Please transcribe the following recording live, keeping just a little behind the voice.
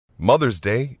Mother's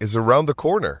Day is around the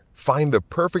corner. Find the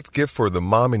perfect gift for the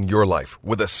mom in your life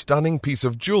with a stunning piece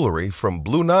of jewelry from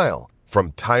Blue Nile.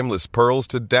 From timeless pearls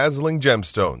to dazzling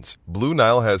gemstones, Blue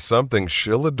Nile has something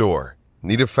she'll adore.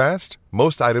 Need it fast?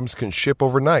 Most items can ship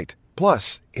overnight.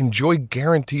 Plus, enjoy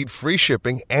guaranteed free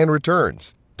shipping and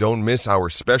returns. Don't miss our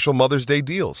special Mother's Day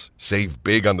deals. Save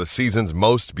big on the season's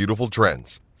most beautiful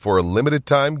trends. For a limited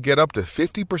time, get up to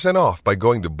 50% off by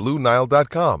going to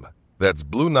BlueNile.com. That's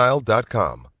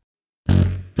BlueNile.com.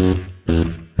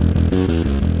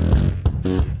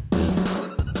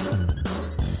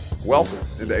 Welcome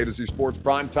into A to Z Sports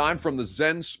Prime Time from the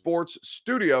Zen Sports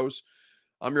Studios.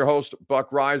 I'm your host,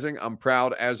 Buck Rising. I'm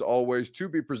proud, as always, to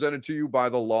be presented to you by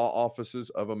the law offices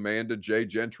of Amanda J.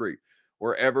 Gentry.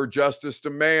 Wherever justice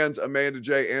demands, Amanda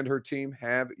J. and her team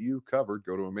have you covered.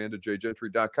 Go to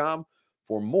AmandaJGentry.com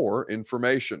for more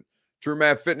information. True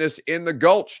Math Fitness in the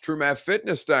Gulch,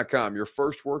 TrueMathFitness.com. Your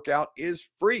first workout is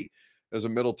free. As a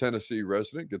Middle Tennessee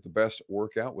resident, get the best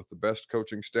workout with the best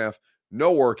coaching staff.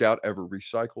 No workout ever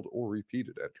recycled or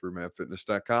repeated at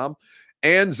TrueMathFitness.com.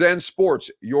 And Zen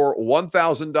Sports, your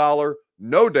 $1,000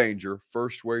 no danger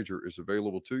first wager is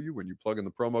available to you when you plug in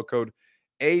the promo code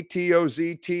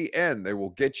ATOZTN. They will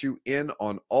get you in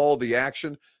on all the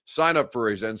action. Sign up for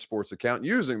a Zen Sports account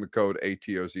using the code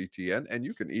ATOZTN, and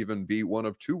you can even be one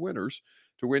of two winners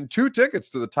to win 2 tickets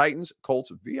to the Titans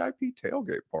Colts VIP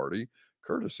tailgate party,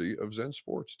 courtesy of Zen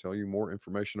Sports. Tell you more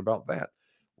information about that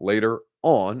later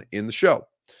on in the show.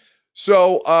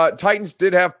 So Titans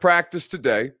did have practice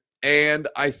today, and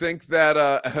I think that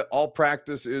all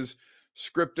practice is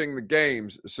scripting the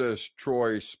games, says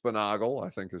Troy Spinagle, I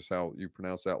think is how you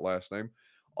pronounce that last name.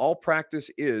 All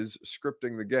practice is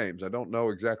scripting the games. I don't know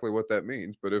exactly what that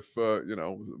means, but if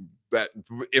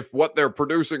if what they're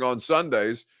producing on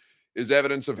Sundays is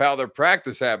evidence of how their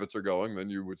practice habits are going, then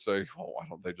you would say, oh, why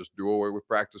don't they just do away with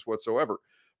practice whatsoever?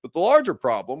 But the larger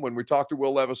problem, when we talked to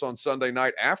Will Levis on Sunday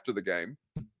night after the game,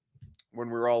 when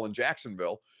we were all in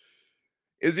Jacksonville,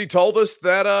 is he told us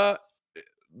that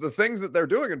the things that they're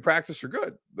doing in practice are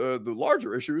good. The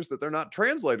larger issue is that they're not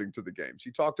translating to the games.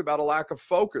 He talked about a lack of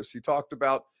focus. He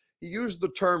used the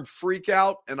term freak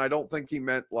out, and I don't think he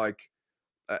meant like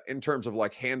in terms of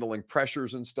like handling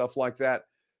pressures and stuff like that.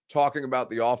 Talking about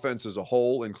the offense as a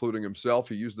whole, including himself,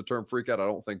 he used the term freak out. I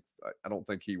don't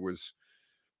think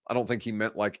he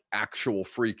meant like actual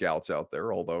freakouts out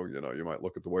there, although, you might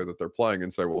look at the way that they're playing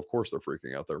and say, well, of course they're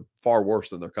freaking out. They're far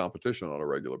worse than their competition on a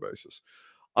regular basis.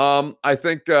 I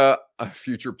think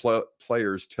future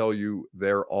players tell you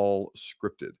they're all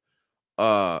scripted.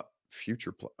 Okay.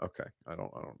 I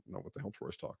don't know what the hell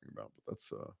Troy's talking about, but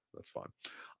that's fine.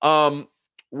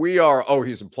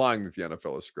 He's implying that the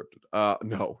NFL is scripted.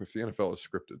 No, if the NFL is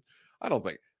scripted,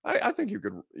 I think you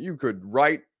could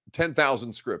write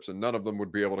 10,000 scripts and none of them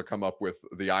would be able to come up with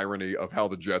the irony of how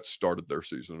the Jets started their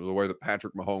season or the way that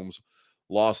Patrick Mahomes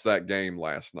lost that game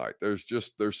last night. There's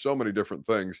so many different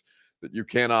things that you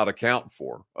cannot account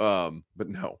for. But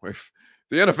no, if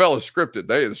the NFL is scripted,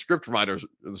 the script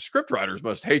writers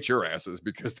must hate your asses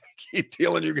because they keep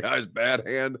dealing you guys bad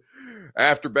hand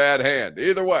after bad hand.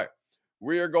 Either way,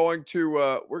 we're going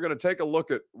to take a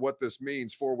look at what this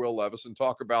means for Will Levis and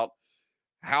talk about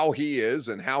how he is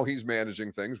and how he's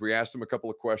managing things. We asked him a couple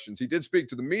of questions. He did speak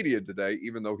to the media today,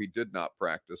 even though he did not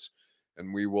practice,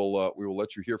 and we will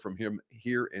let you hear from him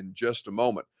here in just a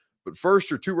moment. But first,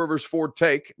 your Two Rivers Ford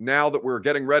take, now that we're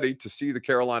getting ready to see the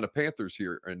Carolina Panthers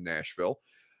here in Nashville,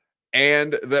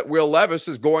 and that Will Levis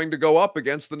is going to go up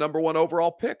against the number 1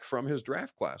 overall pick from his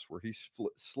draft class, where he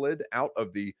slid out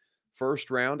of the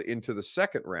first round into the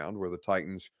second round, where the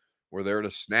Titans were there to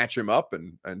snatch him up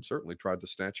and certainly tried to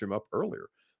snatch him up earlier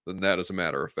than that, as a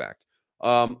matter of fact.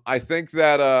 I think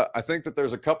that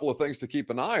there's a couple of things to keep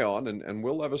an eye on, and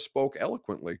Will Levis spoke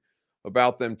eloquently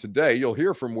about them today. You'll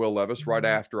hear from Will Levis right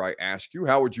after I ask you,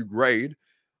 how would you grade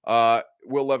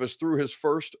Will Levis through his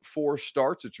first 4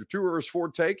 starts? It's your Two Rivers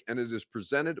Ford take, and it is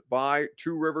presented by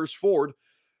Two Rivers Ford,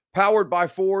 powered by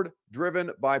Ford,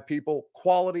 driven by people,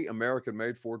 quality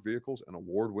American-made Ford vehicles, and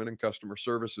award-winning customer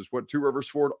service is what Two Rivers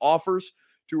Ford offers.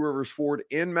 Two Rivers Ford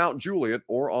in Mount Juliet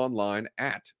or online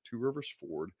at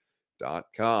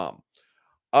tworiversford.com.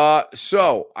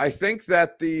 So I think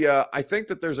that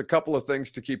there's a couple of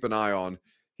things to keep an eye on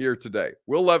here today.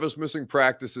 Will Levis missing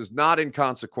practice is not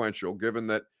inconsequential, given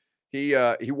that he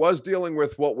was dealing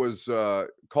with what was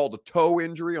called a toe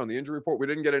injury on the injury report. We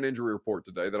didn't get an injury report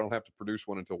today. They don't have to produce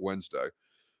one until Wednesday,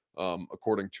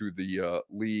 according to the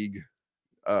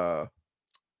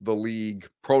league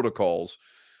protocols,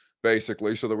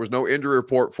 basically. So there was no injury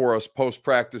report for us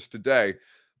post-practice today.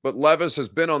 But Levis has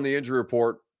been on the injury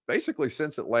report basically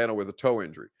since Atlanta with a toe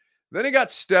injury. Then he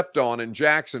got stepped on in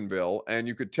Jacksonville, and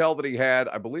you could tell that he had,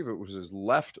 I believe it was his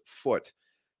left foot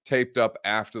taped up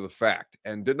after the fact,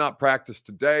 and did not practice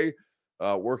today,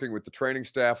 working with the training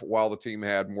staff while the team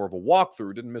had more of a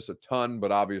walkthrough. Didn't miss a ton,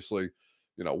 but obviously,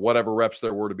 whatever reps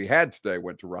there were to be had today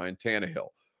went to Ryan Tannehill.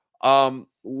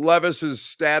 Levis's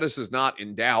status is not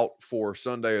in doubt for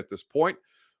Sunday at this point,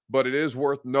 but it is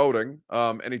worth noting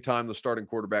anytime the starting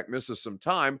quarterback misses some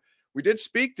time. We did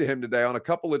speak to him today on a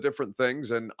couple of different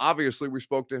things, and obviously we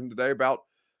spoke to him today about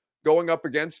going up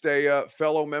against a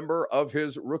fellow member of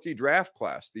his rookie draft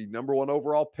class, the number 1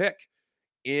 overall pick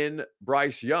in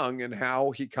Bryce Young, and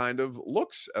how he kind of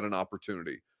looks at an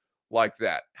opportunity like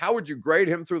that. How would you grade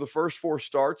him through the first 4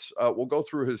 starts? We'll go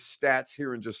through his stats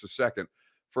here in just a second.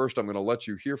 First, I'm going to let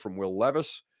you hear from Will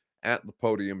Levis at the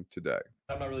podium today.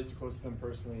 I'm not really too close to him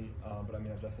personally, but I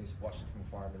mean, I've definitely watched him from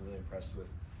afar. I've been really impressed with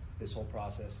his whole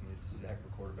process, and he's a heck of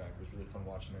a quarterback. It was really fun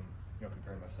watching him,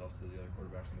 comparing myself to the other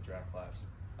quarterbacks in the draft class.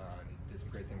 And he did some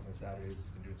great things on Saturdays.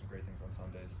 He's been doing some great things on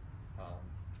Sundays.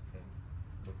 And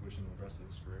wish him the rest of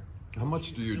his career. How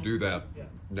much do you do that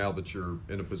now that you're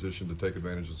in a position to take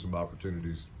advantage of some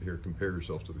opportunities here? Compare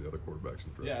yourself to the other quarterbacks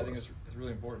in the draft class. I think it's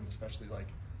really important, especially like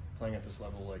playing at this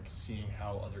level, like seeing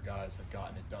how other guys have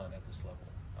gotten it done at this level.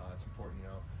 It's important,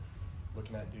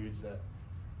 looking at dudes that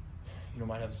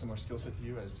might have a similar skill set to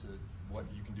you as to what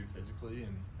you can do physically,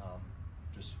 and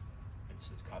just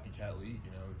it's a copycat league,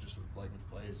 just with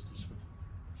plays, just with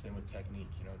same with technique,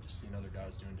 just seeing other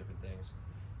guys doing different things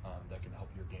that can help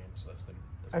your game. So that's been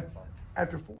fun.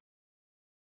 After 4.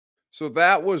 So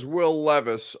that was Will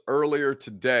Levis earlier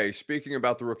today, speaking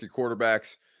about the rookie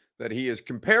quarterbacks that he is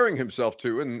comparing himself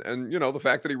to, and the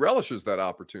fact that he relishes that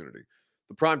opportunity.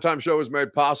 The Primetime Show is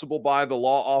made possible by the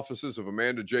law offices of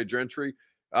Amanda J. Gentry.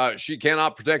 She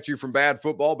cannot protect you from bad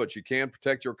football, but she can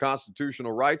protect your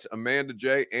constitutional rights. Amanda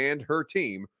J. and her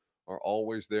team are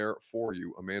always there for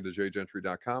you.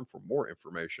 AmandaJGentry.com for more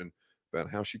information about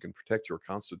how she can protect your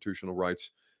constitutional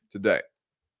rights today.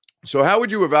 So how would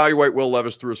you evaluate Will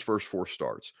Levis through his first 4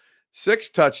 starts? 6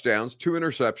 touchdowns, 2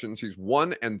 interceptions. He's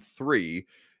 1-3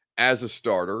 as a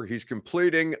starter. He's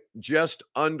completing just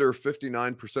under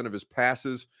 59% of his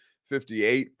passes,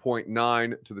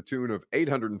 58.9 to the tune of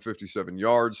 857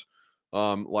 yards.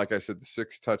 Like I said, the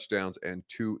 6 touchdowns and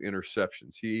 2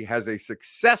 interceptions. He has a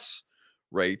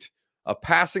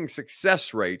passing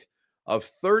success rate of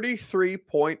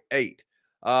 33.8.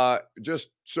 Just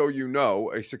so you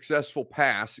know, a successful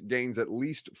pass gains at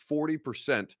least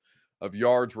 40% of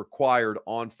yards required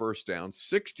on first down,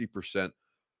 60%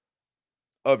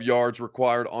 of yards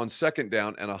required on second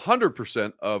down, and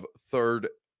 100% of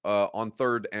on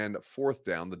third and fourth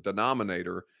down. The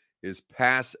denominator is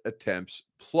pass attempts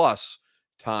plus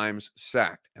times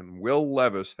sacked. And Will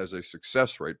Levis has a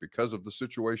success rate, because of the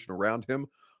situation around him,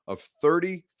 of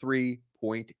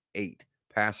 33.8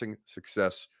 passing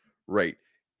success rate.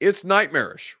 It's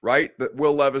nightmarish, right? That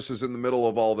Will Levis is in the middle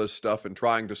of all this stuff and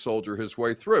trying to soldier his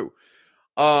way through.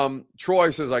 Troy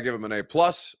says, I give him an A+.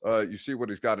 You see what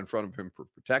he's got in front of him for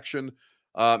protection.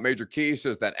 Major Key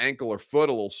says that ankle or foot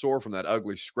a little sore from that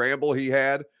ugly scramble he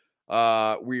had.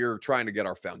 We are trying to get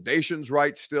our foundations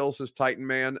right still, says Titan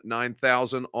Man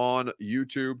 9000 on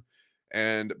YouTube.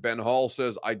 And Ben Hall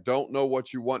says, I don't know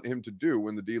what you want him to do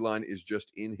when the D-line is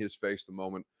just in his face the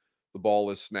moment the ball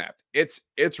is snapped. It's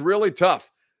really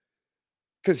tough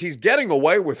because he's getting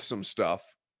away with some stuff,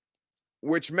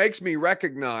 which makes me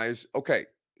recognize, okay,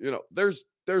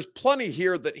 there's plenty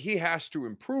here that he has to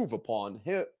improve upon,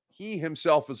 he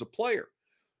himself as a player.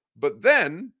 But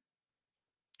then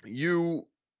you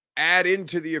add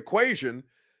into the equation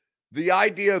the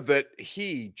idea that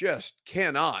he just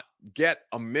cannot get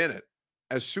a minute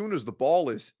as soon as the ball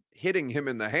is hitting him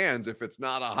in the hands, if it's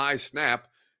not a high snap.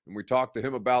 And we talked to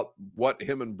him about what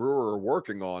him and Brewer are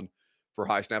working on for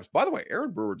high snaps. By the way,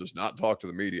 Aaron Brewer does not talk to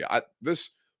the media.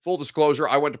 This full disclosure,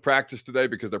 I went to practice today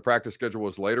because their practice schedule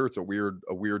was later. It's a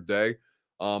weird day.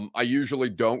 I usually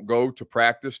don't go to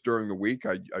practice during the week.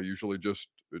 I usually just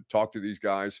talk to these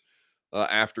guys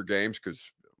after games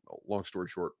because, long story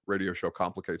short, radio show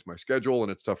complicates my schedule,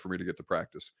 and it's tough for me to get to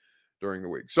practice during the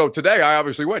week. So today I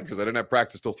obviously went because I didn't have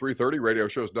practice till 3:30. Radio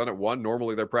show's done at 1.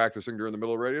 Normally they're practicing during the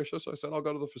middle of radio show, so I said I'll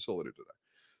go to the facility today.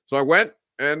 So I went,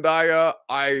 and I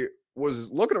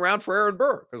was looking around for Aaron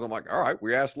Burr because I'm like, all right,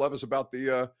 we asked Levis about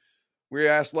the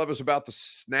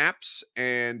snaps,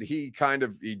 and he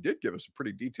did give us a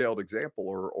pretty detailed example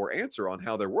or answer on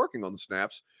how they're working on the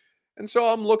snaps. And so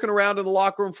I'm looking around in the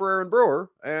locker room for Aaron Brewer,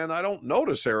 and I don't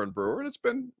notice Aaron Brewer. And it's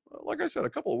been, like I said, a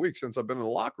couple of weeks since I've been in the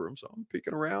locker room. So I'm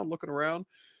peeking around, looking around,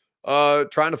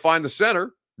 trying to find the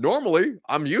center. normally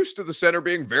I'm used to the center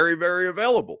being very, very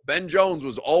available. Ben Jones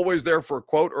was always there for a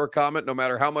quote or a comment, no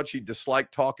matter how much he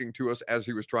disliked talking to us as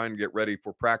he was trying to get ready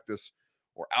for practice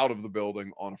or out of the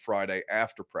building on a Friday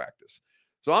after practice.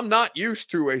 So I'm not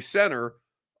used to a center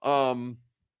who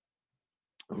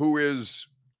is,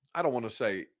 I don't want to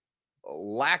say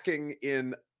lacking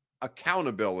in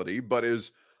accountability, but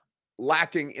is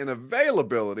lacking in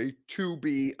availability to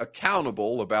be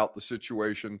accountable about the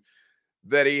situation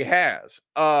that he has.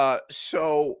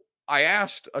 So I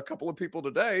asked a couple of people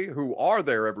today who are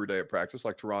there every day at practice,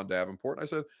 like Teron Davenport, and I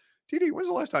said, TD, when's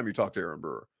the last time you talked to Aaron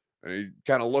Brewer? And he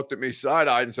kind of looked at me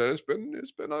side-eyed and said, it's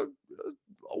been a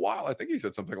while. I think he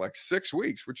said something like 6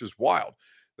 weeks, which is wild.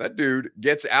 That dude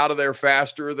gets out of there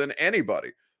faster than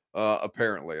anybody,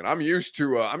 apparently. And I'm used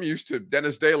to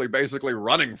Dennis Daly basically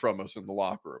running from us in the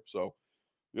locker room. So,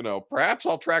 perhaps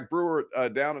I'll track Brewer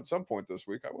down at some point this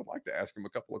week. I would like to ask him a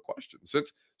couple of questions.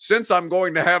 Since I'm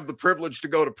going to have the privilege to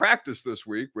go to practice this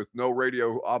week with no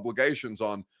radio obligations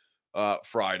on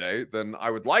Friday, then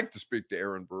I would like to speak to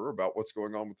Aaron Brewer about what's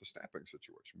going on with the snapping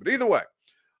situation. But either way,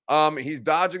 he's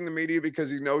dodging the media because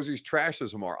he knows he's trash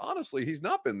this tomorrow. Honestly, he's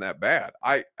not been that bad.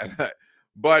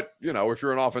 But if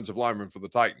you're an offensive lineman for the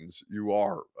Titans, you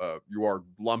are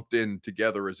lumped in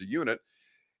together as a unit.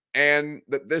 And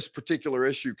that this particular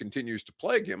issue continues to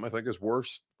plague him, I think, is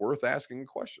worth asking a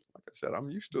question. Like I said, I'm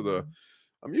used to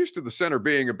the center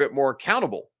being a bit more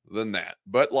accountable than that.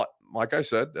 But like I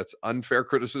said, that's unfair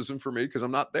criticism for me because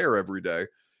I'm not there every day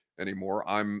anymore.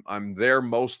 I'm there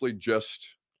mostly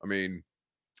just. I mean,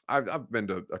 I've been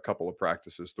to a couple of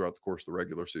practices throughout the course of the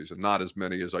regular season, not as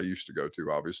many as I used to go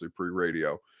to, obviously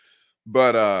pre-radio.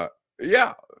 But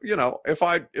yeah,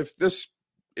 if this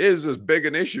is as big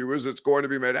an issue as it's going to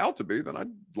be made out to be, then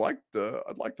I'd like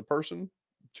the person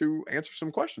to answer some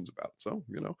questions about it. So,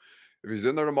 if he's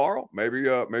in there tomorrow, maybe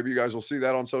you guys will see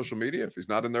that on social media. If he's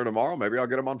not in there tomorrow, maybe I'll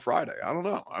get him on Friday. I don't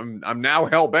know. I'm now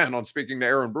hell bent on speaking to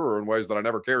Aaron Brewer in ways that I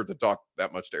never cared to talk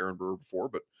that much to Aaron Brewer before,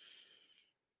 but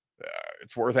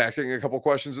it's worth asking a couple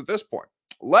questions at this point.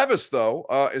 Levis, though,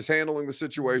 is handling the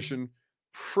situation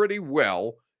pretty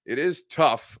well. It is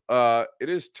tough. It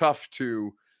is tough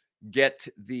to get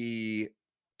the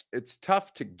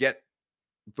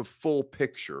full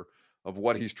picture of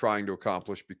what he's trying to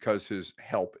accomplish because his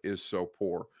help is so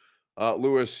poor.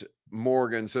 Lewis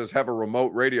Morgan says, have a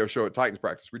remote radio show at Titans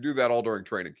practice. We do that all during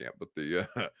training camp, but the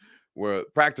where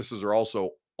practices are also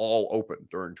all open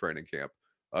during training camp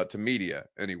to media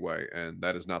anyway, and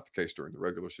that is not the case during the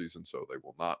regular season, so they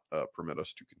will not permit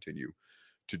us to continue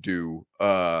to do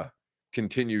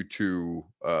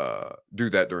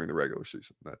that during the regular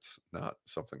season. That's not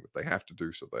something that they have to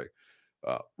do, so they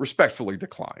respectfully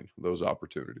decline those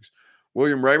opportunities.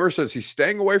 William Raymer says he's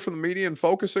staying away from the media and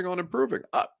focusing on improving.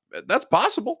 That's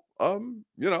possible. I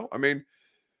mean,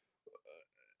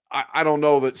 I don't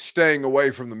know that staying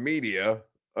away from the media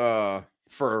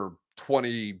for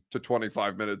 20 to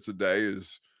 25 minutes a day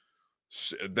is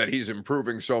that he's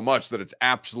improving so much that it's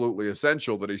absolutely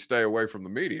essential that he stay away from the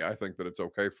media. I think that it's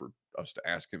okay for us to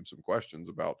ask him some questions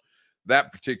about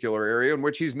that particular area in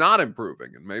which he's not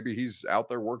improving. And maybe he's out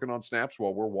there working on snaps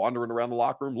while we're wandering around the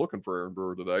locker room looking for Aaron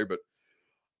Brewer today. But,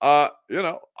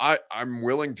 I'm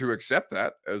willing to accept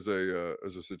that as a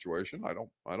situation. I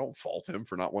don't fault him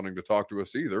for not wanting to talk to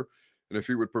us either. And if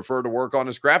he would prefer to work on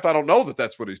his craft, I don't know that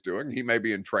that's what he's doing. He may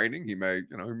be in training. He may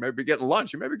be getting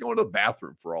lunch. He may be going to the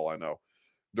bathroom for all I know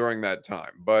during that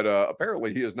time. But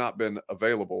apparently he has not been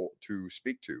available to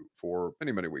speak to for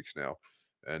many, many weeks now.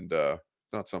 And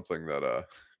not something that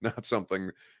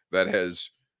has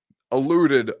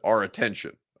eluded our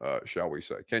attention, shall we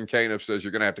say. Ken Caniff says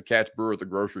you're going to have to catch Brewer at the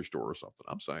grocery store or something.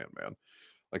 I'm saying, man,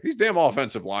 like these damn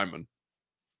offensive linemen,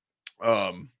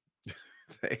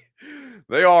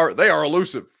 they are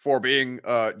elusive for being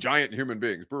giant human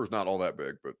beings. Brewer's not all that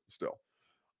big, but still.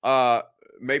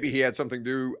 Maybe he had something to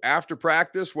do after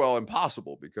practice. Well,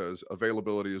 impossible because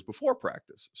availability is before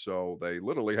practice. So they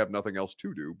literally have nothing else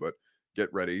to do but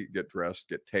get ready, get dressed,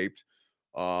 get taped,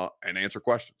 and answer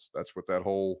questions. That's what that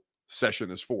whole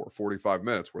session is for, 45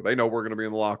 minutes, where they know we're going to be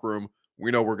in the locker room. We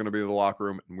know we're going to be in the locker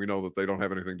room, and we know that they don't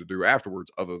have anything to do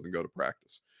afterwards other than go to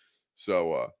practice.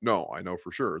 So, no, I know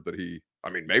for sure that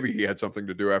maybe he had something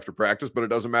to do after practice, but it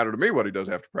doesn't matter to me what he does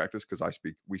after practice because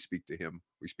we speak to him.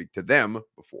 We speak to them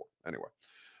before. Anyway,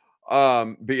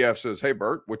 BF says, hey,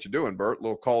 Bert, what you doing, Bert?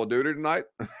 Little Call of Duty tonight?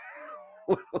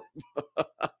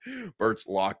 Bert's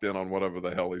locked in on whatever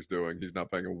the hell he's doing. He's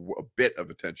not paying a bit of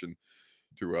attention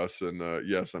to us. And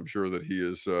yes, I'm sure that he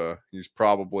is. He's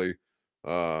probably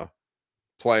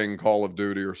playing Call of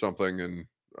Duty or something. And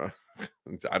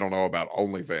I don't know about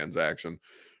OnlyFans action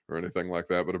or anything like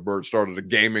that. But if Bert started a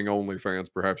gaming OnlyFans,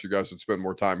 perhaps you guys would spend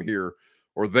more time here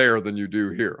or there than you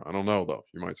do here. I don't know, though.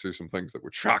 You might see some things that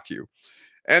would shock you.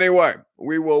 Anyway,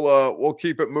 we'll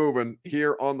keep it moving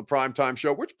here on the Primetime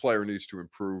Show. Which player needs to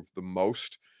improve the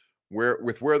most? Where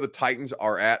the Titans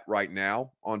are at right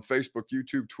now on Facebook,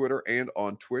 YouTube, Twitter, and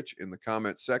on Twitch in the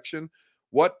comment section.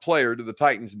 What player do the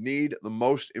Titans need the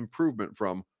most improvement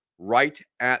from right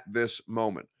at this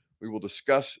moment? We will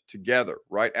discuss together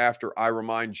right after I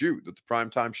remind you that the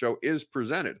Primetime Show is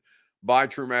presented by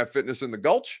TrueMath Fitness in the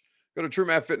Gulch. Go to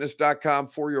TrueMathFitness.com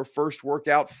for your first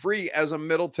workout free as a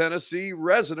Middle Tennessee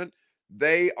resident.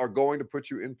 They are going to put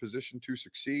you in position to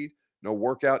succeed. No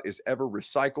workout is ever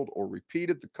recycled or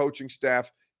repeated. The coaching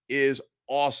staff is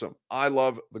awesome. I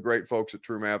love the great folks at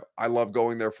TrueMath. I love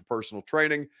going there for personal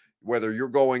training, whether you're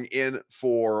going in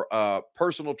for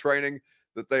personal training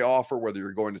that they offer, whether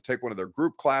you're going to take one of their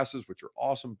group classes, which are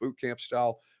awesome boot camp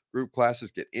style group classes,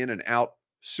 get in and out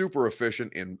super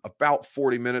efficient in about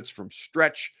 40 minutes from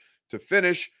stretch to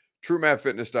finish.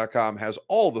 TrueMathFitness.com has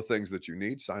all the things that you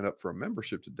need. Sign up for a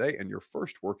membership today and your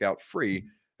first workout free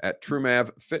at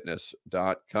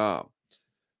TrueMathFitness.com.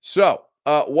 So,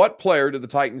 what player do the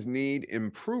Titans need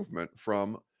improvement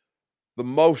from the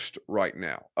most right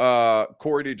now?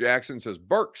 Corey D. Jackson says,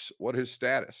 Burks, what's his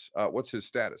status?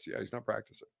 Yeah, he's not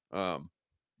practicing.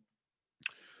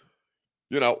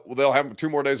 They'll have 2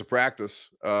 more days of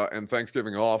practice and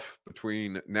Thanksgiving off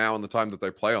between now and the time that they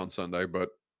play on Sunday, but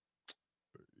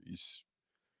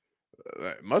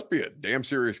it must be a damn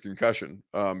serious concussion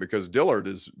because Dillard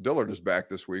is back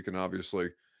this week, and obviously,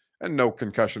 and no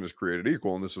concussion is created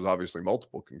equal, and this is obviously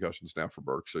multiple concussions now for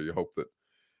Burke. So you hope that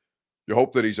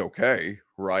he's okay,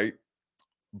 right?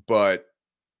 But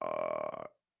that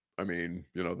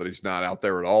he's not out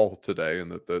there at all today,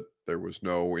 and that there was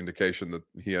no indication that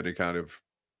he had any kind of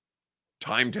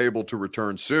timetable to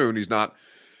return soon.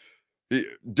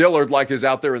 Dillard is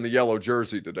out there in the yellow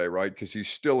jersey today, right? Because he's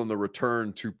still in the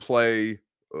return to play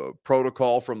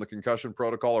protocol from the concussion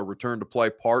protocol, or return to play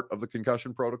part of the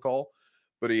concussion protocol,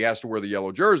 but he has to wear the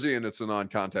yellow jersey, and it's a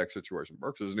non-contact situation.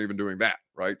 Burks isn't even doing that,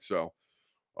 right? So,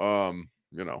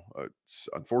 it's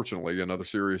unfortunately another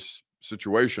serious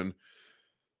situation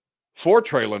for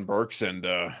Treylon Burks, and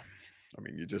you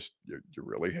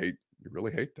really hate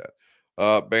that.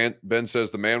 Ben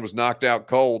says the man was knocked out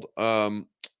cold.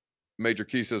 Major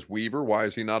Key says, Weaver, why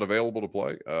is he not available to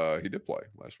play? He did play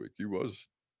last week. He was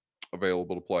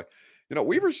available to play.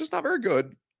 Weaver's just not very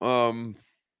good.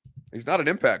 He's not an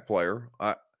impact player.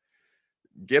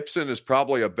 Gibson is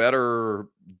probably a better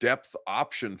depth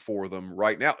option for them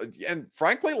right now. And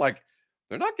frankly,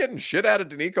 they're not getting shit out of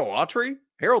Danico Autry.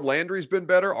 Harold Landry's been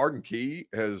better. Arden Key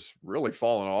has really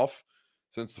fallen off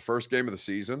since the first game of the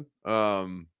season.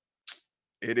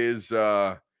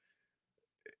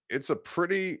 It's a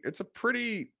pretty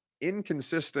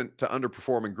inconsistent to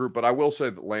underperforming group, but I will say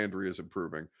that Landry is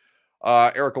improving.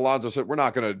 Eric Alonzo said, we're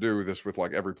not going to do this with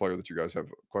every player that you guys have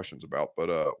questions about,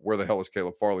 but where the hell is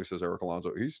Caleb Farley, says Eric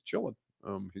Alonzo. He's chilling.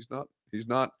 He's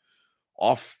not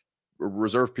off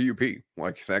reserve PUP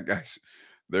like that guy's.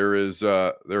 There has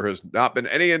not been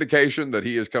any indication that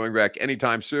he is coming back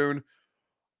anytime soon.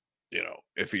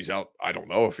 If he's out, I don't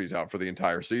know if he's out for the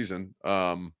entire season.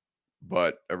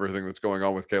 But everything that's going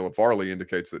on with Caleb Farley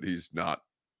indicates that he's not,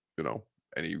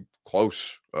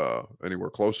 anywhere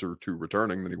closer to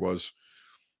returning than he was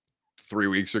 3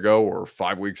 weeks ago or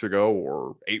 5 weeks ago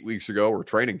or 8 weeks ago or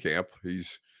training camp.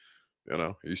 He's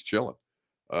chilling.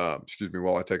 Excuse me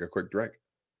while I take a quick drink.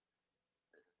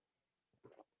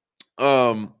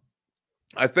 I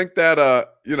think that,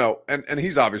 and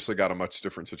he's obviously got a much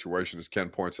different situation, as Ken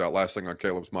points out. Last thing on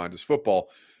Caleb's mind is football.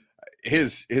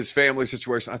 His family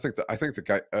situation. I think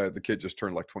the kid just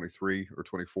turned 23 or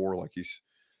 24. He's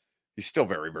still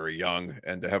very, very young,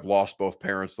 and to have lost both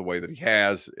parents the way that he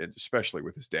has, and especially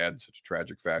with his dad in such a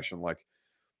tragic fashion.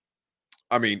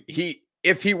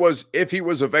 If he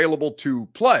was available to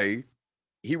play,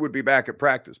 he would be back at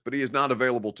practice, but he is not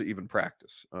available to even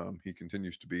practice. He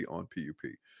continues to be on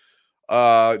PUP.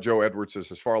 Joe Edwards says,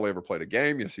 has Farley ever played a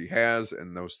game? Yes, he has,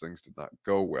 and those things did not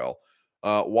go well.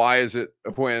 Why is it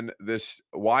when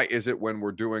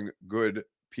we're doing good,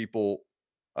 people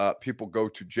go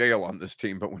to jail on this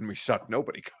team, but when we suck,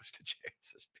 nobody goes to jail,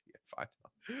 says PFI.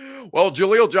 Well,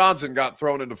 Jaleel Johnson got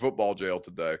thrown into football jail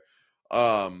today.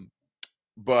 But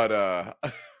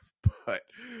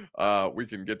we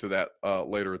can get to that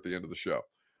later at the end of the show.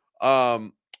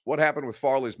 What happened with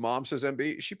Farley's mom, says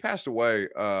MB? She passed away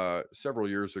several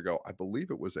years ago. I believe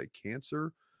it was a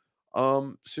cancer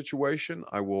situation.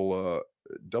 I will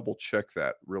double check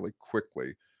that really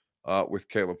quickly. with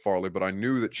Caleb Farley, but I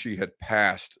knew that she had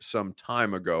passed some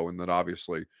time ago, and that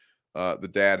obviously the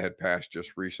dad had passed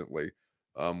just recently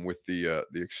with the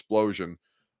explosion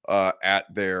at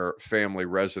their family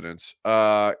residence.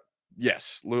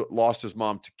 Yes, lost his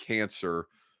mom to cancer.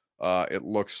 It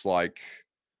looks like,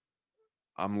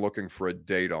 I'm looking for a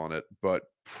date on it, but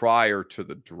prior to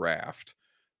the draft.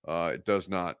 It does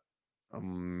not,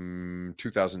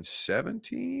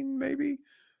 2017 maybe.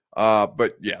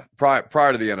 But yeah,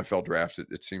 prior to the NFL draft,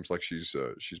 it seems like she's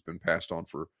been passed on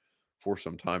for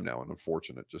some time now, and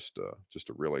unfortunate. Just a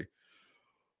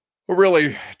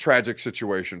really tragic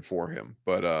situation for him.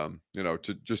 But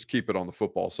to just keep it on the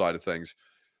football side of things,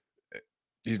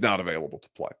 he's not available to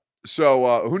play.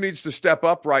 So who needs to step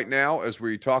up right now as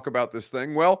we talk about this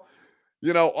thing? Well,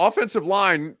 offensive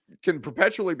line can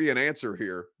perpetually be an answer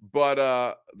here, but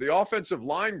the offensive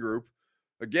line group,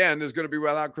 again, is going to be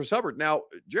without Chris Hubbard. Now,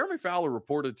 Jeremy Fowler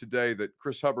reported today that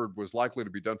Chris Hubbard was likely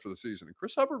to be done for the season, and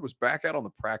Chris Hubbard was back out on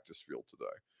the practice field today.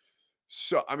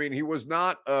 So, I mean, he was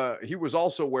not. He was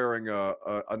also wearing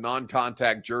a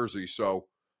non-contact jersey, so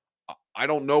I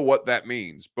don't know what that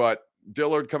means. But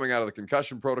Dillard coming out of the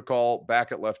concussion protocol,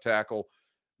 back at left tackle.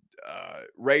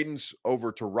 Radens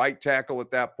over to right tackle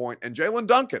at that point, and Jalen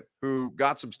Duncan, who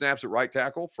got some snaps at right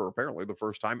tackle for apparently the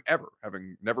first time ever,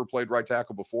 having never played right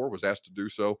tackle before, was asked to do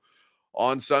so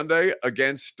on Sunday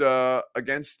against the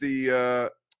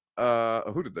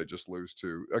who did they just lose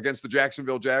to? Against the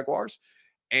Jacksonville Jaguars,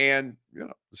 and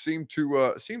seemed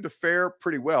to fare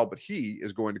pretty well. But he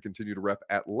is going to continue to rep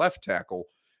at left tackle,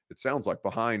 it sounds like,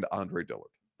 behind Andre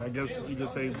Dillard. I guess you could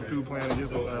say through playing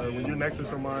against when you're next to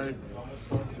somebody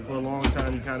for a long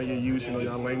time, you kind of get used to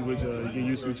your language. You get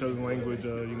used to each other's language.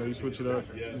 You switch it up.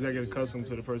 You just gotta get accustomed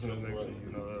to the person that's next to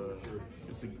you.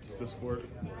 It's a sport.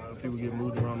 People get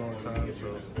moved around all the time,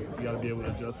 so you got to be able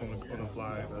to adjust on the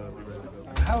fly and be ready to go.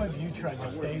 How have you tried to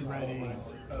stay ready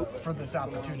for this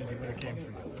opportunity when it came to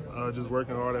you? Just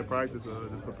working hard at practice,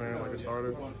 just preparing like a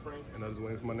starter, and just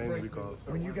waiting for my name to be called.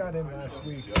 When you got in last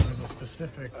week, there was a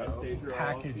specific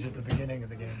package at the beginning of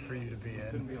the game for you to be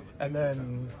in, and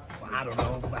then, I don't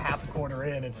know, a half a quarter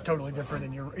in, it's totally different,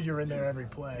 and you're in there every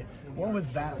play. What was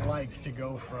that like to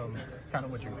go from kind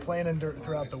of what you're planning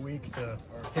throughout the week to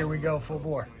here we go, full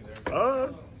bore?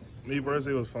 Me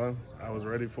personally, it was fun. I was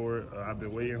ready for it. I've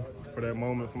been waiting for that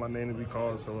moment for my name to be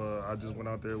called, so I just went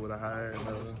out there with a high and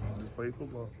just played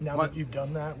football. Now that you've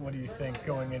done that, what do you think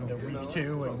going into week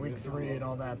 2 and week 3 and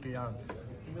all that beyond?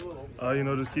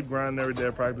 Just keep grinding every day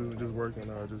at practice and just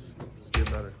working, just get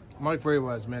better. Mike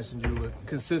Vrabel has mentioned you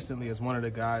consistently as one of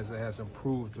the guys that has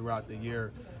improved throughout the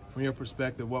year. From your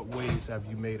perspective, what ways have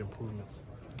you made improvements?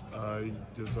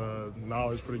 Just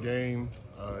knowledge for the game,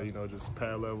 just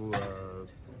pad level,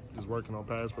 just working on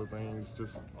pass pro things,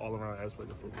 just all around aspect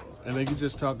of football. And then you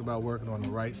just talked about working on the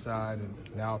right side, and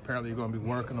now apparently you're going to be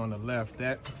working on the left.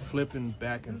 That flipping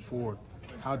back and forth,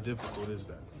 how difficult is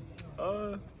that?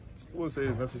 I wouldn't say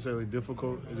it's necessarily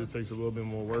difficult. It just takes a little bit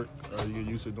more work. You get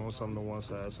used to doing something on one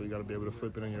side, so you got to be able to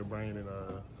flip it in your brain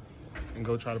and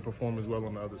go try to perform as well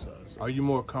on the other side. So. Are you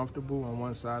more comfortable on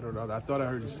one side or the other? I thought I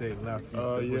heard you say left.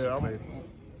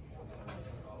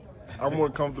 I'm more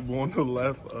comfortable on the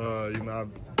left. I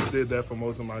did that for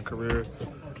most of my career,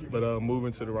 but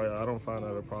moving to the right, I don't find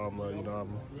that a problem.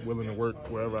 I'm willing to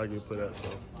work wherever I get put at. So.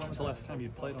 When was the last time you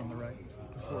played on the right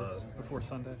before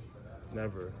Sunday?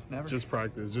 Never. Never? Just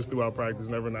practice, just throughout practice,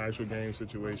 never in an actual game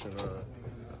situation.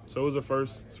 So it was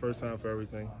it's first time for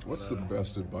everything. What's the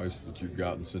best advice that you've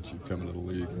gotten since you've come into the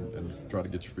league and try to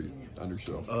get your feet under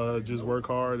yourself? Just work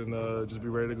hard and just be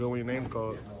ready to go when your name's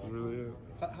called. That's really it.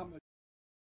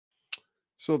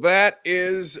 So that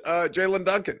is Jalen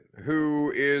Duncan,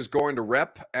 who is going to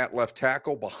rep at left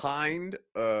tackle behind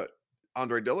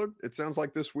Andre Dillard, it sounds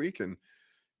like, this week. And,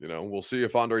 we'll see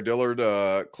if Andre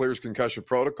Dillard clears concussion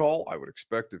protocol. I would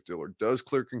expect if Dillard does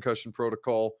clear concussion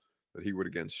protocol, that he would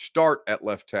again start at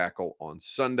left tackle on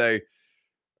Sunday.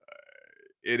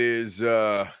 It's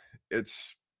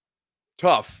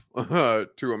tough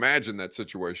to imagine that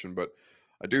situation, but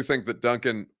I do think that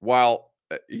Duncan, while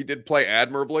he did play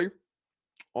admirably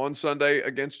on Sunday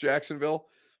against Jacksonville,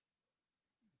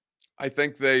 I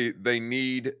think they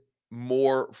need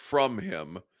more from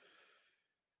him.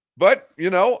 But,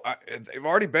 they've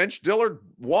already benched Dillard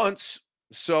once,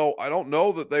 so I don't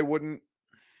know that they wouldn't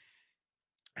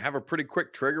have a pretty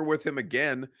quick trigger with him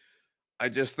again. I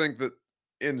just think that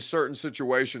in certain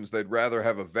situations, they'd rather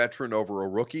have a veteran over a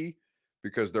rookie,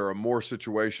 because there are more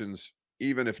situations,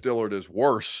 even if Dillard is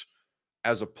worse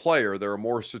as a player, there are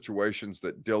more situations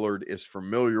that Dillard is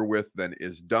familiar with than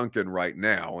is Duncan right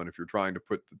now. And if you're trying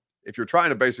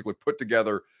to basically put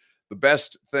together the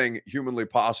best thing humanly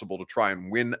possible to try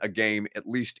and win a game, at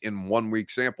least in 1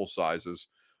 week sample sizes,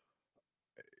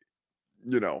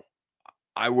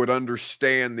 I would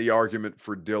understand the argument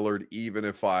for Dillard, even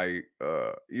if I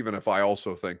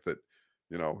also think that,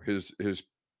 his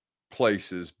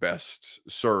place is best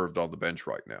served on the bench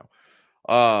right now.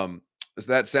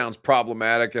 That sounds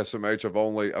problematic.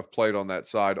 SMH, I've played on that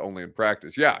side only in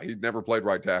practice. Yeah, he'd never played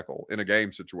right tackle in a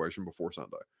game situation before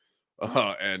Sunday.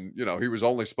 And he was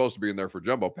only supposed to be in there for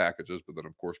jumbo packages, but then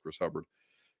of course Chris Hubbard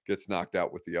gets knocked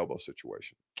out with the elbow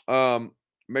situation.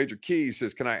 Major Key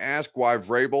says, can I ask why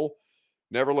Vrabel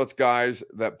never lets guys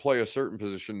that play a certain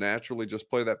position naturally just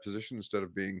play that position instead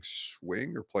of being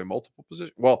swing or play multiple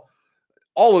positions? Well,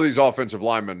 all of these offensive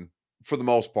linemen, for the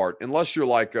most part, unless you're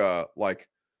like a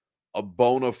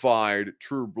bona fide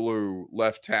true blue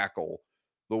left tackle,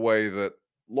 the way that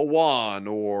Lawan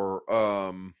or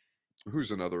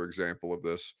who's another example of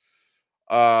this?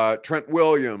 Trent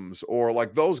Williams, or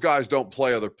like those guys don't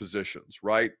play other positions,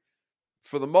 right?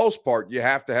 For the most part, you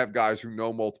have to have guys who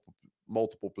know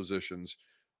multiple positions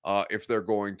if they're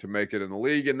going to make it in the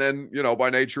league. And then,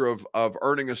 by nature of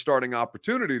earning a starting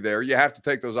opportunity there, you have to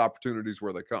take those opportunities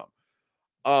where they come.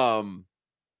 I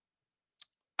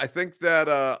think that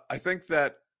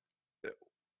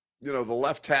the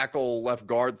left tackle, left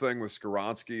guard thing with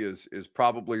Skoronski is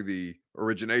probably the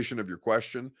origination of your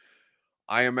question,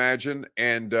 I imagine,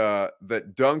 and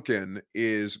that Duncan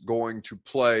is going to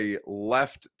play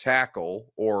left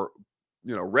tackle or,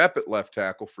 rep at left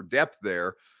tackle for depth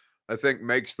there, I think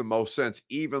makes the most sense,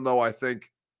 even though I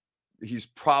think he's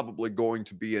probably going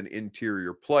to be an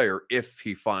interior player if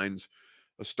he finds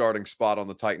a starting spot on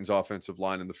the Titans offensive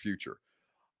line in the future.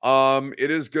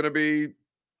 It is going to be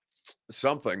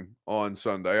something on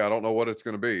Sunday. I don't know what it's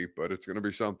going to be, but it's going to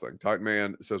be something. Tight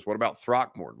Man says, what about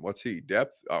Throckmorton? What's he?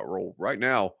 Depth role right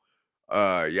now?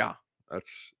 Yeah,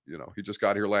 that's, he just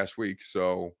got here last week,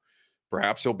 so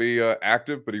perhaps he'll be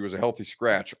active, but he was a healthy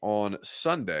scratch on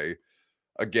Sunday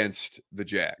against the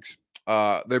Jags.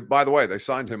 By the way, they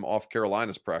signed him off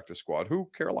Carolina's practice squad, who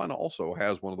Carolina also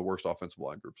has one of the worst offensive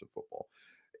line groups in football.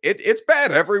 It's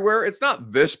bad everywhere. It's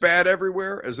not this bad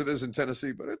everywhere as it is in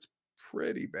Tennessee, but it's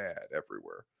pretty bad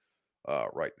everywhere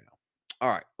right now. All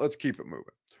right, let's keep it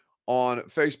moving. On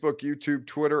Facebook, YouTube,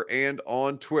 Twitter, and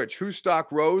on Twitch. Whose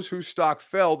stock rose, whose stock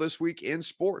fell this week in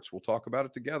sports? We'll talk about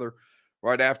it together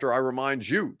right after I remind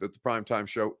you that the Primetime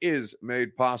Show is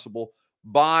made possible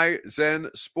by Zen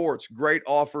Sports. Great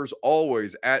offers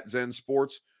always at Zen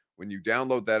Sports. When you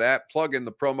download that app, plug in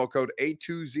the promo code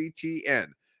A2ZTN,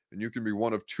 and you can be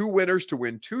one of two winners to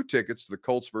win 2 tickets to the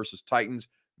Colts versus Titans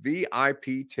VIP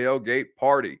tailgate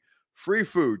party. Free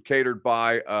food catered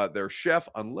by their chef,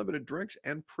 unlimited drinks,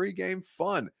 and pregame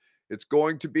fun. It's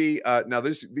going to be, now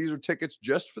these are tickets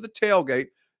just for the tailgate,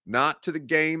 not to the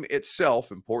game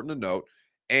itself, important to note.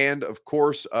 And of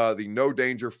course, the no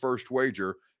danger first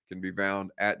wager can be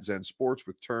found at Zen Sports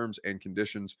with terms and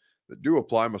conditions that do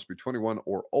apply. Must be 21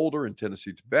 or older in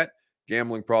Tennessee to bet.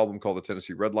 Gambling problem, call the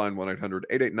Tennessee Red Line,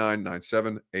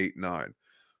 1-800-889-9789.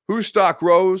 Whose stock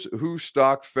rose, whose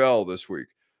stock fell this week?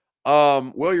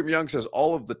 William Young says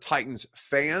all of the Titans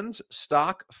fans'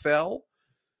 stock fell.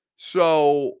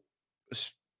 So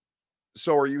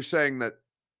are you saying that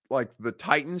like the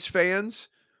Titans fans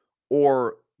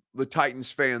or the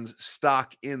Titans fans'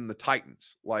 stock in the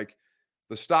Titans? Like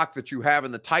the stock that you have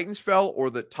in the Titans fell, or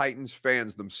the Titans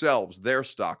fans themselves, their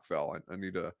stock fell? I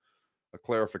need a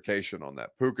clarification on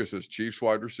that. Puka says Chiefs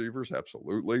wide receivers.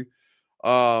 Absolutely.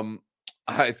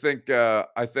 I think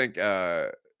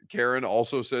Karen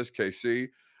also says KC.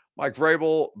 Mike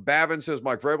Vrabel, Bavin says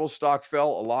Mike Vrabel's stock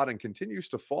fell a lot and continues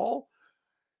to fall.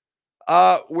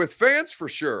 With fans for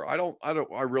sure.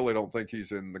 I really don't think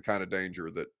he's in the kind of danger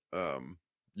that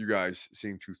you guys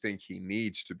seem to think he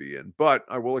needs to be in. But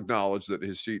I will acknowledge that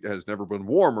his seat has never been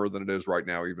warmer than it is right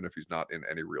now, even if he's not in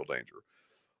any real danger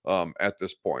at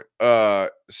this point.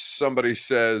 Somebody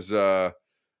says,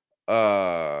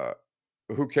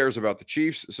 who cares about the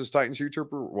Chiefs? Says Titans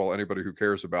YouTuber. Well, anybody who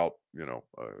cares about,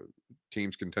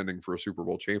 teams contending for a Super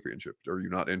Bowl championship. Are you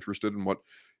not interested in what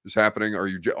is happening? Are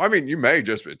you, you may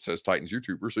just, it says Titans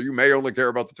YouTuber, so you may only care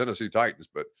about the Tennessee Titans,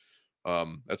 but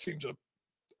that seems an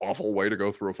awful way to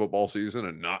go through a football season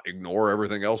and not ignore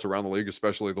everything else around the league,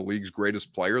 especially the league's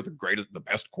greatest player, the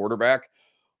best quarterback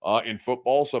in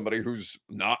football, somebody who's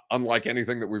not unlike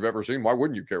anything that we've ever seen. Why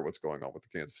wouldn't you care what's going on with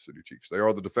the Kansas City Chiefs? They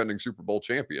are the defending Super Bowl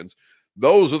champions.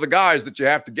 Those are the guys that you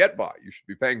have to get by. You should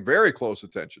be paying very close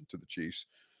attention to the Chiefs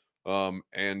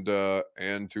and to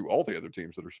all the other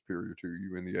teams that are superior to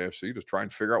you in the AFC to try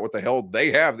and figure out what the hell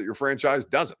they have that your franchise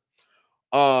doesn't.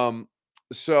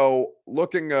 So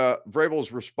looking,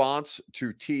 Vrabel's response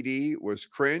to TD was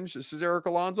cringe. This is Eric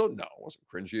Alonso. No, it wasn't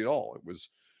cringy at all. It was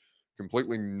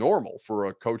completely normal for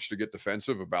a coach to get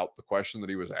defensive about the question that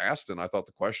he was asked. And I thought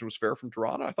the question was fair from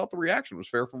Toronto. I thought the reaction was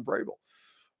fair from Vrabel.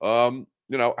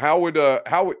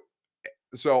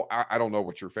 So I don't know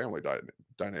what your family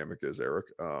dynamic is, Eric.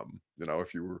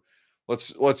 If you were,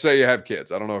 let's say you have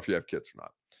kids. I don't know if you have kids or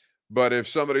not. But if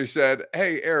somebody said,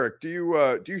 "Hey, Eric, do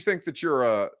you think that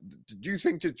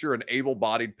you're an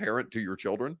able-bodied parent to your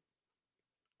children?"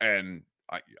 And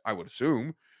I would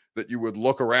assume that you would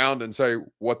look around and say,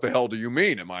 "What the hell do you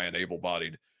mean? Am I an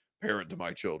able-bodied parent to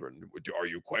my children? Are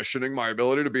you questioning my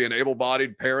ability to be an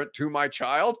able-bodied parent to my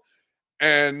child?"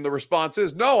 And the response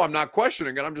is, "No, I'm not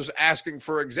questioning it. I'm just asking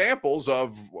for examples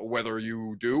of whether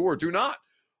you do or do not,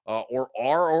 or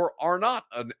are not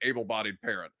an able-bodied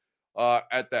parent."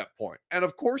 At that point. And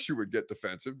of course you would get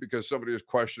defensive because somebody is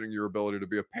questioning your ability to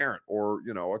be a parent or,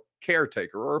 a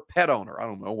caretaker or a pet owner. I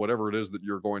don't know, whatever it is that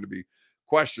you're going to be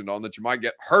questioned on that you might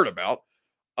get hurt about.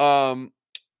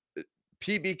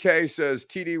 PBK says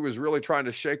TD was really trying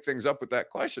to shake things up with that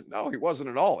question. No, he wasn't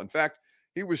at all. In fact,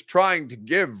 he was trying to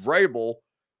give Vrabel,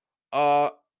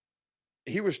 a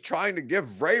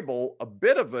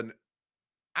bit of an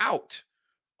out.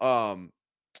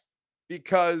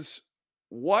 Because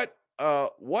what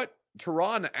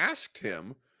Tehran asked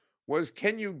him was,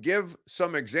 can you give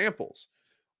some examples?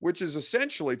 Which is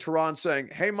essentially Tehran saying,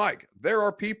 hey, Mike, there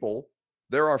are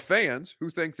fans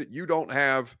who think that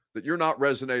that you're not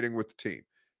resonating with the team.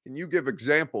 Can you give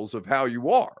examples of how you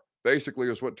are? Basically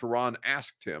is what Tehran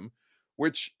asked him,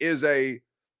 which is a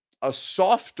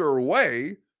softer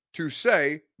way to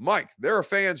say, Mike, there are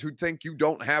fans who think you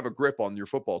don't have a grip on your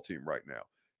football team right now.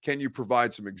 Can you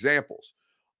provide some examples?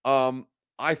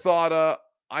 I thought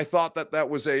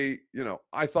it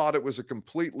was a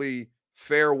completely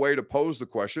fair way to pose the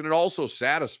question and also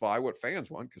satisfy what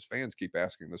fans want, because fans keep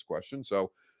asking this question.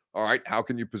 So, all right, how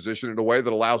can you position it in a way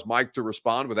that allows Mike to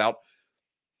respond without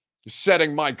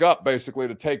setting Mike up basically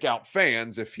to take out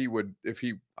fans? I don't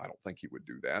think he would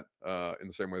do that in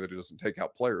the same way that he doesn't take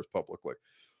out players publicly.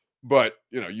 But,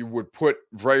 you would put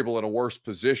Vrabel in a worse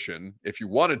position if you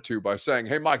wanted to by saying,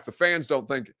 hey, Mike, the fans don't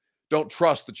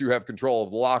trust that you have control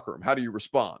of the locker room. How do you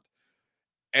respond?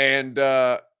 And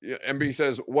MB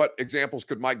says, what examples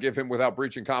could Mike give him without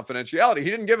breaching confidentiality? He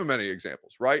didn't give him any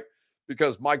examples, right?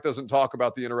 Because Mike doesn't talk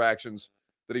about the interactions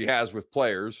that he has with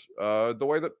players the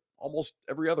way that almost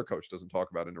every other coach doesn't talk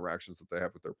about interactions that they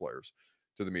have with their players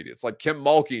to the media. It's like Kim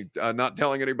Mulkey not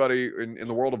telling anybody in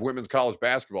the world of women's college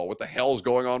basketball what the hell is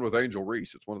going on with Angel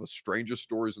Reese. It's one of the strangest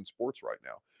stories in sports right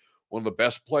now. One of the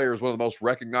best players, one of the most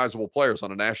recognizable players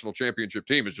on a national championship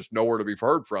team is just nowhere to be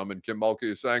heard from. And Kim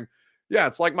Mulkey is saying, yeah,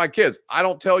 it's like my kids. I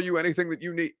don't tell you anything that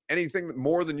you need, anything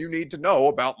more than you need to know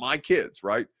about my kids,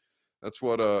 right? That's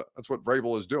what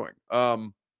Vrabel is doing.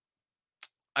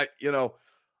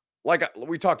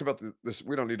 We talked about this,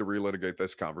 we don't need to relitigate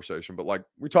this conversation, but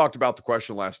we talked about the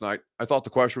question last night. I thought the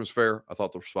question was fair. I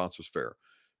thought the response was fair.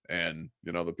 And,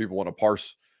 the people want to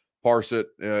parse it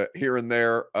here and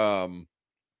there.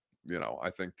 I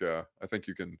think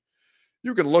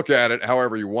you can look at it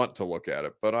however you want to look at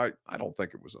it, but I don't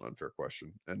think it was an unfair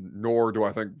question, and nor do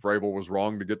I think Vrabel was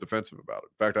wrong to get defensive about it.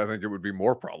 In fact, I think it would be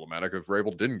more problematic if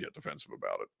Vrabel didn't get defensive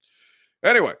about it.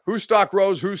 Anyway, whose stock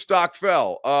rose, whose stock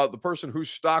fell? The person whose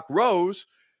stock rose,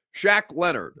 Shaq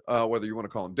Leonard, whether you want to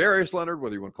call him Darius Leonard,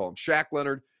 whether you want to call him Shaq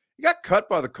Leonard, he got cut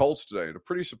by the Colts today in a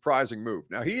pretty surprising move.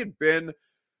 Now, he had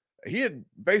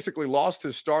basically lost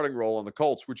his starting role on the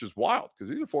Colts, which is wild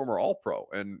because he's a former All-Pro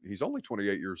and he's only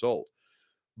 28 years old.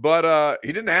 But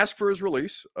he didn't ask for his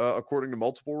release, according to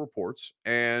multiple reports.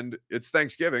 And it's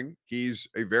Thanksgiving. He's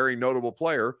a very notable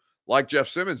player. Like Jeff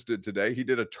Simmons did today, he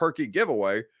did a turkey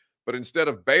giveaway. But instead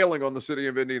of bailing on the city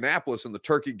of Indianapolis and the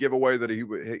turkey giveaway that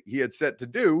he had set to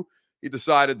do, he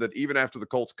decided that even after the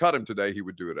Colts cut him today, he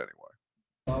would do it anyway.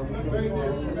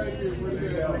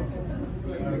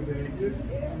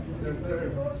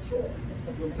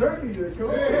 Turkey, come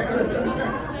on.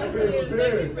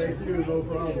 Thank you, no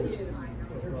problem.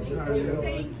 How are you?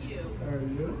 Thank you. How are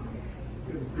you?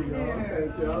 Good to see y'all.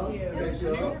 Thank y'all. Thank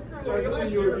y'all. Sorry to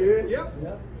see you again.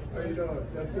 Yep. How you doing?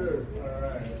 Yes, sir. All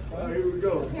right. All right, here we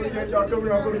go. Appreciate y'all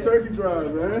coming out for the turkey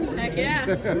drive, man. Heck yeah.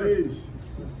 Jeez.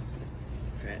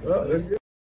 Well, let's get.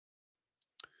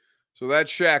 So that's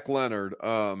Shaq Leonard.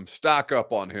 Stock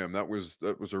up on him. That was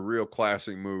a real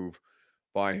classy move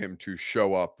by him to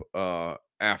show up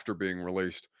after being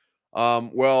released.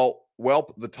 Well,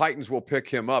 the Titans will pick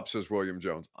him up, says William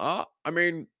Jones.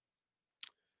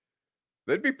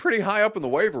 they'd be pretty high up in the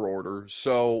waiver order.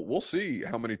 So we'll see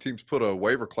how many teams put a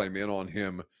waiver claim in on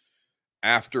him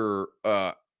after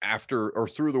or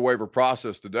through the waiver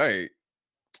process today.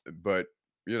 But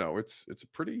it's a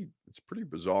pretty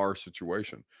bizarre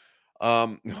situation.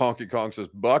 Honky Kong says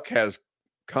Buck has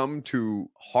come to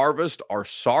harvest our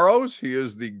sorrows. He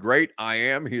is the great I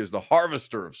am. He is the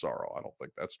harvester of sorrow. I don't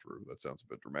think that's true. That sounds a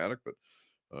bit dramatic, but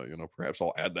perhaps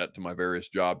I'll add that to my various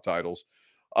job titles.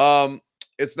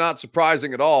 It's not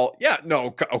surprising at all. Yeah,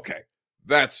 no, okay.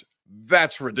 That's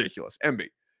ridiculous. MB,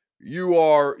 you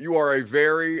are a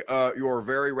very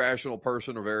rational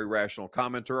person, a very rational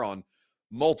commenter on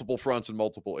multiple fronts and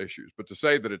multiple issues. But to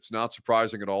say that it's not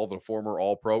surprising at all that a former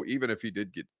All-Pro, even if he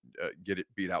did get it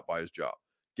beat out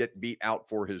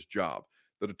for his job,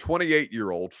 that a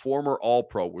 28-year-old former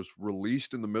All-Pro was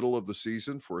released in the middle of the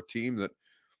season for a team that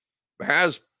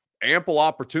has ample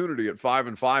opportunity at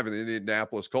 5-5 in the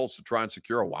Indianapolis Colts to try and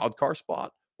secure a wild card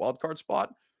spot.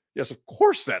 Yes, of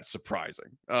course that's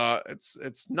surprising.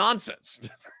 It's nonsense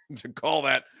to call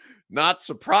that not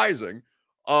surprising.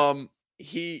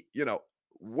 He,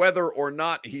 whether or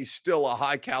not he's still a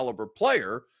high caliber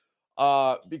player,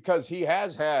 because he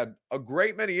has had a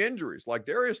great many injuries. Like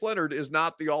Darius Leonard is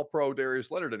not the All-Pro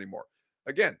Darius Leonard anymore.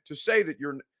 Again, to say that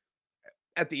you're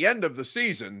at the end of the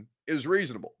season is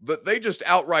reasonable. That they just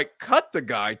outright cut the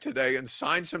guy today and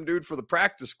signed some dude for the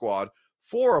practice squad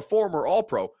for a former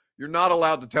All-Pro. You're not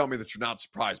allowed to tell me that you're not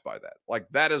surprised by that. Like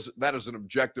that is an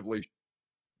objectively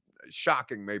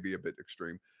shocking, maybe a bit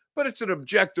extreme, but it's an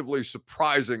objectively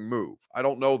surprising move. I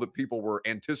don't know that people were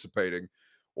anticipating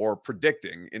or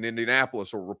predicting in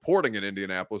Indianapolis or reporting in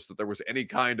Indianapolis that there was any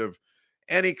kind of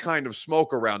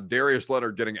smoke around Darius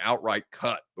Leonard getting outright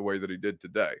cut the way that he did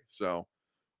today. So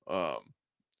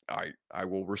I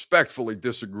will respectfully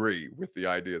disagree with the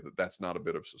idea that that's not a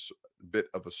bit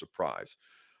of a surprise.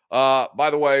 By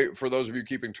the way, for those of you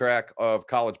keeping track of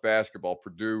college basketball,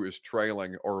 Purdue is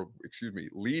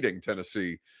leading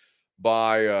Tennessee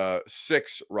by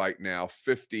 6 right now,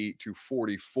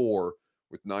 50-44,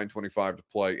 with 9:25 to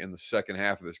play in the second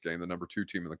half of this game. The number 2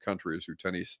 team in the country is who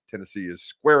Tennessee is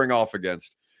squaring off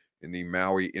against in the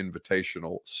Maui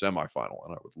Invitational semifinal.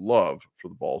 And I would love for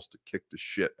the Vols to kick the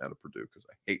shit out of Purdue because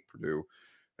I hate Purdue.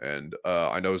 And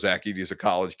I know Zach Edey is a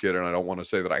college kid, and I don't want to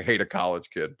say that I hate a college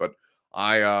kid, but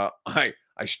I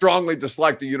strongly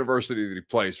dislike the university that he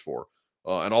plays for.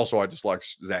 And also I dislike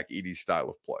Zach Edey's style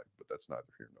of play, but that's neither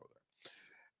here nor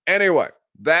there. Anyway,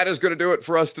 that is going to do it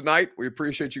for us tonight. We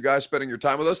appreciate you guys spending your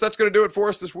time with us. That's going to do it for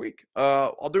us this week.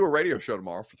 I'll do a radio show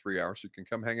tomorrow for 3 hours. So you can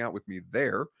come hang out with me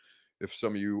there. If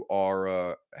some of you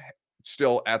are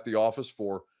still at the office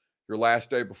for your last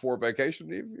day before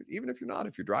vacation, even if you're not,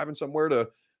 if you're driving somewhere to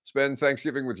spend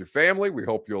Thanksgiving with your family, we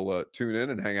hope you'll tune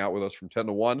in and hang out with us from 10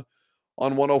 to 1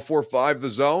 on 104.5 The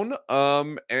Zone.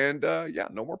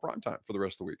 No more prime time for the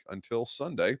rest of the week until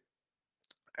Sunday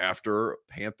after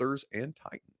Panthers and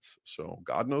Titans. So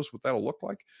God knows what that'll look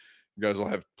like. You guys will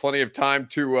have plenty of time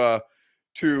to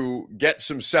get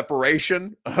some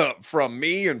separation from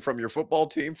me and from your football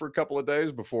team for a couple of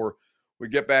days before we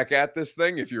get back at this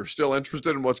thing. If you're still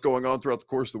interested in what's going on throughout the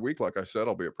course of the week, like I said,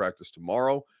 I'll be at practice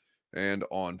tomorrow and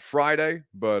on Friday.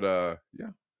 But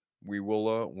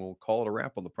we'll call it a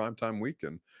wrap on the primetime week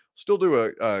and still do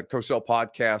a Cosell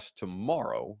podcast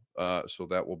tomorrow. So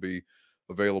that will be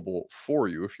available for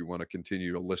you if you want to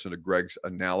continue to listen to Greg's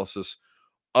analysis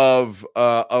of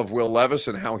Will Levis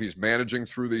and how he's managing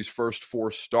through these first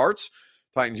 4 starts.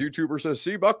 Titans YouTuber says,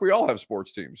 "See, Buck, we all have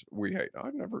sports teams we hate."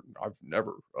 I've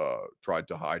never tried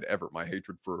to hide ever my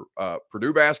hatred for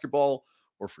Purdue basketball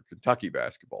or for Kentucky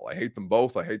basketball. I hate them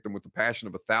both. I hate them with the passion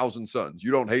of 1,000 suns.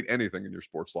 You don't hate anything in your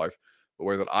sports life the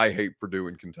way that I hate Purdue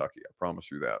and Kentucky. I promise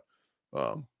you that.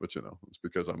 But it's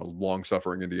because I'm a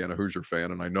long-suffering Indiana Hoosier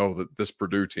fan, and I know that this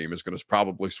Purdue team is going to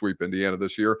probably sweep Indiana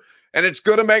this year, and it's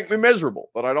going to make me miserable.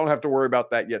 But I don't have to worry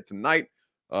about that yet tonight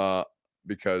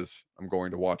because I'm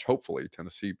going to watch, hopefully,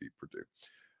 Tennessee beat Purdue.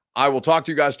 I will talk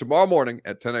to you guys tomorrow morning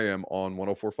at 10 a.m. on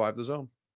 104.5 The Zone.